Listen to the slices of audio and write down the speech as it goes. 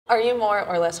Are you more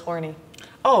or less horny?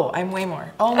 Oh, I'm way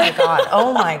more. Oh my God.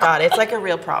 Oh my God. It's like a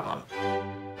real problem.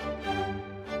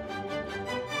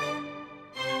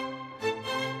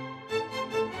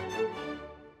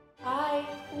 Hi,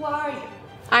 who are you?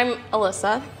 I'm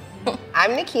Alyssa.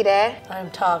 I'm Nikita. I'm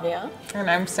Tavia.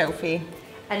 And I'm Sophie.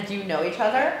 And do you know each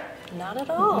other? Not at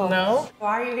all. No?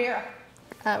 Why are you here?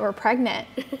 We're pregnant.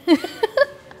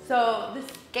 So this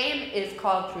game is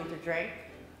called Truth or Drink,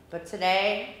 but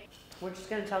today we're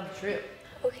just gonna tell the truth.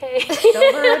 Okay.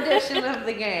 Silver edition of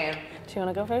the game. Do you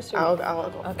want to go first? Or I'll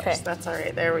go Okay. first. That's all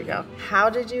right. There we go. How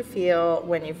did you feel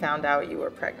when you found out you were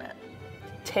pregnant?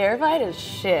 Terrified as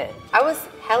shit. I was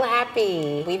hella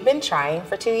happy. We've been trying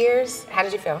for 2 years. How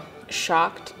did you feel?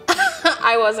 Shocked.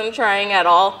 I wasn't trying at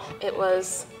all. It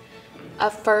was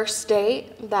a first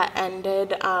date that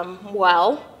ended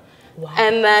well. Wow.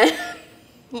 And then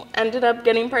ended up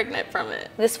getting pregnant from it.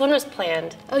 This one was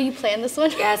planned. Oh, you planned this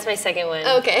one? Yeah, it's my second one.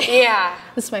 Okay. Yeah.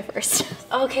 This is my first.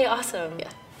 Okay, awesome. Yeah.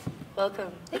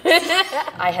 Welcome.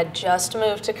 I had just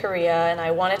moved to Korea and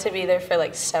I wanted to be there for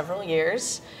like several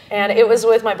years. And it was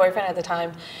with my boyfriend at the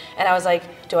time. And I was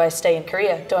like, do I stay in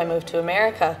Korea? Do I move to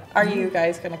America? Are you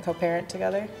guys going to co-parent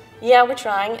together? Yeah, we're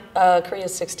trying.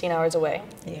 Korea's 16 hours away.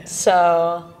 Yeah.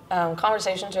 So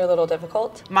conversations are a little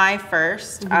difficult. My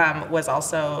first was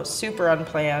also super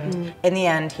unplanned. In the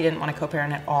end, he didn't want to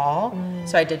co-parent at all.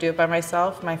 So I did do it by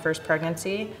myself, my first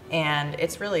pregnancy. And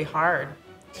it's really hard.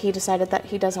 He decided that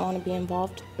he doesn't want to be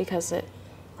involved because it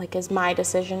is my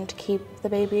decision to keep the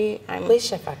baby. We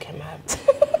should fuck him up.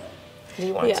 Do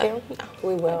you want Yeah. to? No.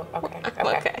 We will. Okay.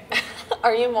 Okay.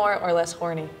 Are you more or less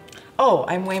horny? Oh,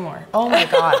 I'm way more. Oh my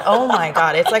God. Oh my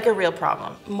God. It's like a real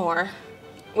problem. More.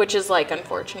 Which is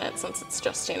unfortunate since it's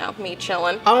just, me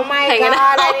chilling. Oh my hanging God,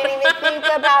 out. I didn't even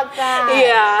think about that.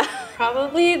 Yeah.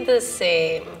 Probably the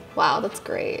same. Wow, that's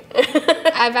great.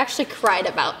 I've actually cried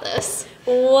about this.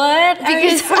 What are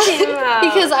you talking about?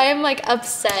 Because I am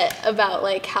upset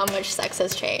about how much sex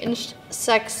has changed.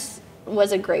 Sex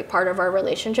was a great part of our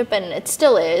relationship and it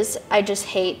still is. I just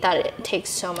hate that it takes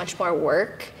so much more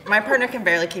work. My partner can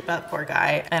barely keep up, poor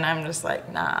guy. And I'm just like,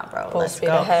 nah, bro, Full let's speed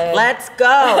go. ahead. Let's go.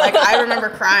 I remember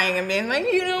crying and being like,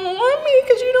 you don't want me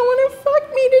because you don't want to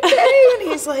fuck me today. And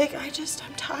he's like,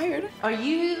 I'm tired. Are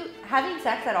you having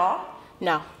sex at all?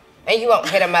 No. And you won't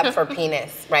hit him up for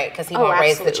penis, right? Because he won't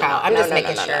raise the absolutely child. not. I'm No, just no,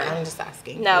 making no, sure. no. I'm just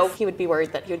asking. No, he would be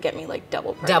worried that he would get me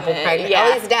double pregnant. Double pregnant. Yeah.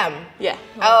 Oh, he's dumb. Yeah.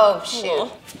 Oh,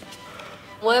 shoot.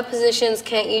 What positions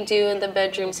can't you do in the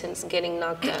bedroom since getting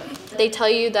knocked up? They tell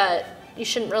you that you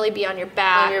shouldn't really be on your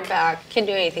back. On your back. Can't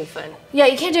do anything fun. Yeah,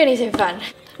 you can't do anything fun.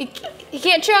 You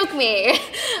can't choke me.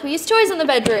 We use toys in the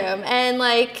bedroom and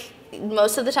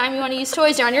most of the time you want to use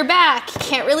toys, you're on your back. You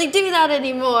can't really do that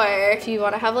anymore. If you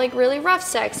want to have really rough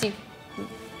sex, it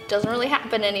doesn't really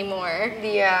happen anymore.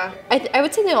 Yeah. I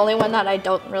would say the only one that I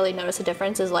don't really notice a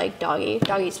difference is doggy.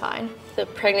 Doggy's fine. The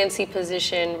pregnancy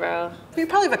position, bro. We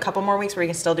probably have a couple more weeks where he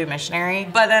can still do missionary.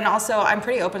 But then also, I'm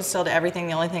pretty open still to everything.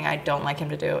 The only thing I don't like him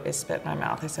to do is spit in my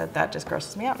mouth. I said that just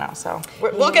grosses me out now. So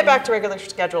we'll get back to regular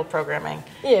scheduled programming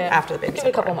after the baby's Give it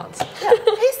a couple born. months.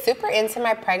 He's super into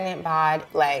my pregnant bod.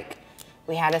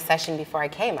 We had a session before I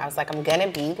came. I was like, I'm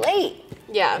gonna be late.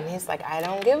 Yeah. And he's like, I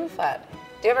don't give a fuck.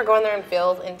 Do you ever go in there and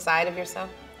feel inside of yourself?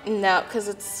 No, because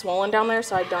it's swollen down there,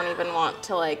 so I don't even want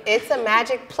to It's a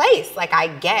magic place. I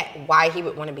get why he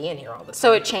would want to be in here all the time.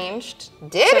 So it changed?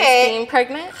 Did since it? being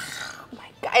pregnant? Oh my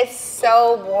God, it's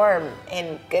so warm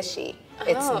and gushy.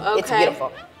 It's okay.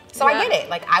 beautiful. So I get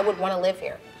it. I would want to live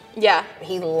here. Yeah.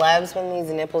 He loves when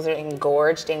these nipples are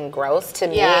engorged and gross to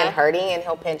me Yeah. and hurting, and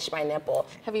he'll pinch my nipple.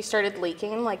 Have you started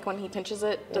leaking? When he pinches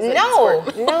it? Does it No,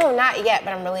 squirt? no, not yet,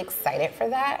 but I'm really excited for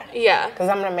that. Yeah. Because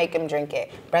I'm going to make him drink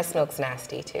it. Breast milk's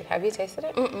nasty, too. Have you tasted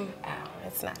it? Oh,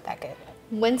 it's not that good.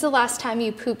 When's the last time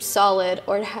you pooped solid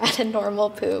or had a normal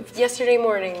poop? Yesterday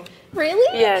morning.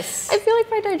 Really? Yes. I feel like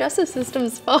my digestive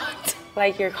system's fucked.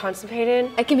 You're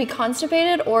constipated? I can be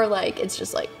constipated or it's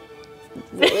just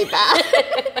really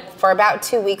bad. For about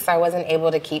 2 weeks, I wasn't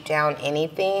able to keep down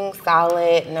anything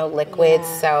solid, no liquids,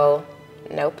 so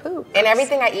no poop. And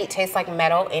everything I eat tastes like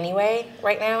metal anyway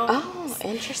right now. Oh,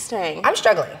 interesting. I'm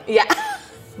struggling. Yeah.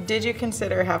 Did you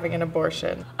consider having an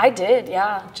abortion? I did,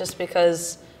 yeah, just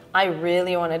because I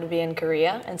really wanted to be in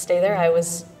Korea and stay there. I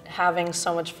was having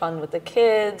so much fun with the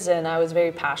kids and I was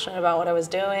very passionate about what I was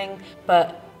doing.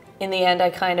 But in the end, I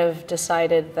kind of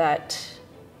decided that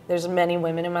there's many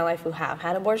women in my life who have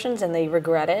had abortions and they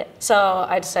regret it. So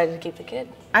I decided to keep the kid.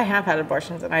 I have had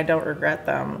abortions and I don't regret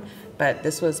them. But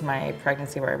this was my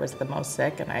pregnancy where I was the most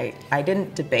sick, and I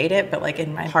didn't debate it, but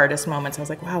in my hardest moments, I was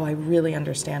like, wow, I really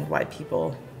understand why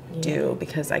people do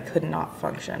because I could not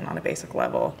function on a basic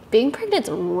level. Being pregnant's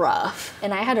rough.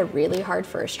 And I had a really hard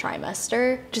first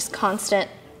trimester, just constant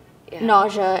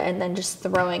nausea and then just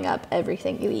throwing up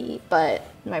everything you eat. But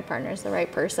my partner's the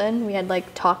right person. We had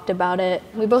like talked about it.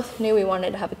 We both knew we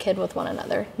wanted to have a kid with one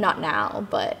another. Not now,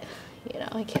 but you know,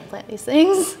 I can't plan these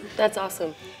things. That's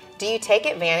awesome. Do you take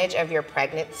advantage of your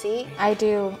pregnancy? I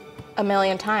do a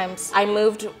million times. I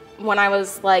moved when I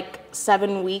was like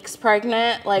 7 weeks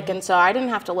pregnant, and so I didn't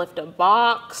have to lift a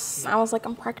box. I was like,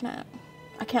 I'm pregnant.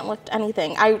 I can't lift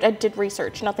anything. I did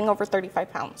research, nothing over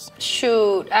 35 pounds.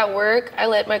 Shoot, at work, I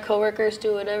let my coworkers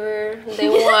do whatever they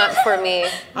want for me.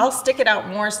 I'll stick it out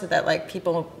more so that like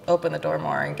people open the door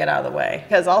more and get out of the way.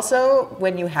 Because also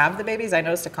when you have the babies, I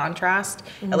noticed a contrast,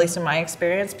 at least in my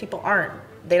experience,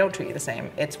 they don't treat you the same.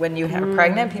 It's when you have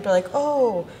pregnant, people are like,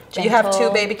 oh, you have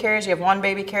 2 baby carriers, you have 1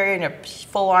 baby carrier and a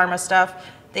full arm of stuff.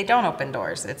 They don't open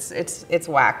doors. It's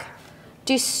whack.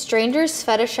 Do strangers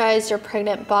fetishize your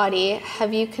pregnant body?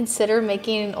 Have you considered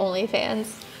making an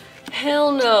OnlyFans?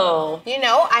 Hell no. You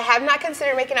know, I have not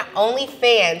considered making an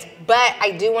OnlyFans, but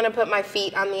I do want to put my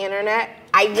feet on the internet.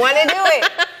 I want to do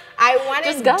it. I want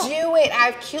to do it.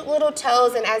 I have cute little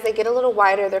toes, and as they get a little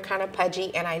wider, they're kind of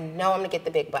pudgy, and I know I'm going to get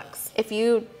the big bucks. If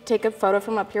you take a photo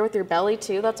from up here with your belly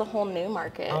too, that's a whole new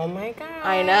market. Oh my God.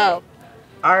 I know.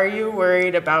 Are you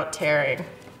worried about tearing?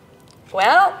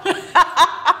 Well,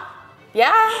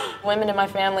 yeah. Women in my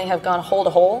family have gone hole to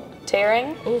hole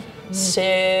tearing. Ooh.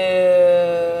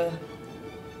 So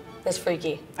that's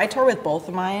freaky. I tore with both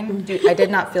of mine. I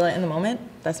did not feel it in the moment.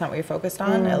 That's not what you're focused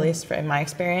on, at least in my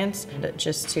experience. And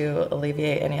just to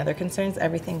alleviate any other concerns,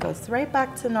 everything goes right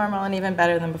back to normal and even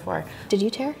better than before. Did you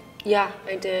tear? Yeah,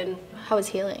 I did. How was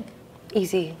healing?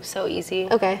 Easy, so easy.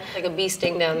 Okay. Like a bee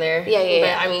sting down there. Yeah.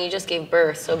 But I mean, you just gave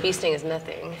birth, so bee sting is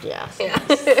nothing. Yeah.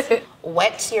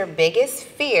 What's your biggest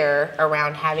fear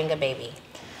around having a baby?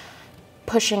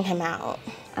 Pushing him out.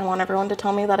 I want everyone to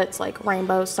tell me that it's like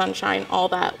rainbow, sunshine, all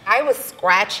that. I was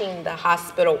scratching the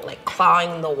hospital, like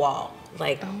clawing the wall.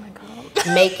 Like, Oh my God.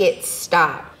 make it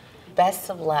stop. Best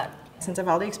of luck. Since I've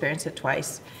already experienced it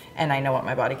twice and I know what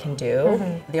my body can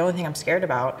do, the only thing I'm scared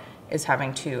about is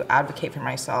having to advocate for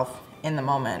myself in the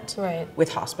moment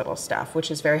with hospital staff,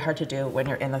 which is very hard to do when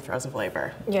you're in the throes of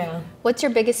labor. Yeah. What's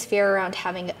your biggest fear around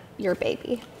having your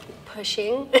baby?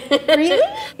 Pushing. Really?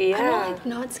 Yeah. I'm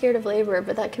not scared of labor,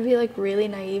 but that could be like really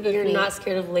naive of You're me. not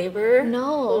scared of labor?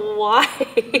 No. Why?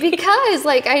 Because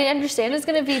like I understand it's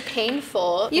gonna be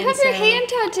painful. You have your hand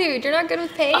tattooed. You're not good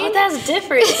with pain. Oh, that's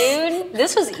different, dude.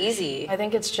 This was easy. I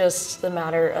think it's just the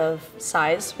matter of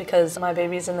size because my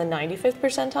baby's in the 95th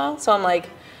percentile. So I'm like,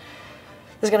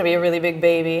 this is gonna be a really big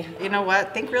baby. You know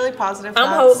what? Think really positive I'm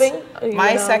thoughts. hoping.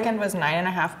 My second was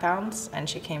 9.5 pounds, and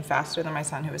she came faster than my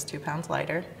son, who was 2 pounds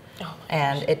lighter.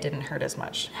 And it didn't hurt as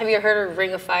much. Have you heard of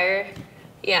Ring of Fire?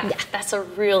 Yeah, that's a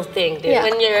real thing, dude. Yeah.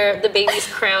 When the baby's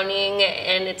crowning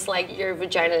and it's like your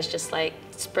vagina is just like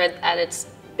spread at its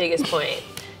biggest point.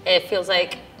 It feels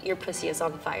like your pussy is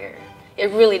on fire. It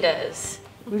really does.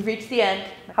 We've reached the end.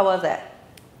 How was it?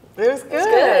 It was good. It was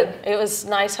good. It was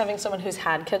nice having someone who's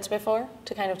had kids before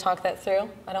to kind of talk that through.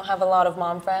 I don't have a lot of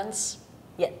mom friends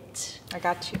yet. I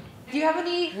got you. Do you have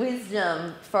any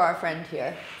wisdom for our friend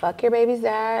here? Fuck your baby's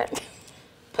dad.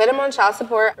 Put him on child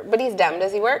support, but he's dumb.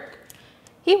 Does he work?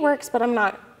 He works, but I'm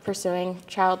not pursuing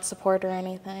child support or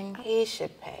anything. He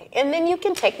should pay. And then you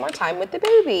can take more time with the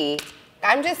baby.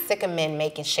 I'm just sick of men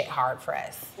making shit hard for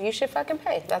us. You should fucking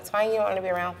pay. That's fine. You don't want to be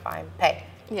around, fine. Pay.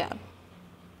 Yeah.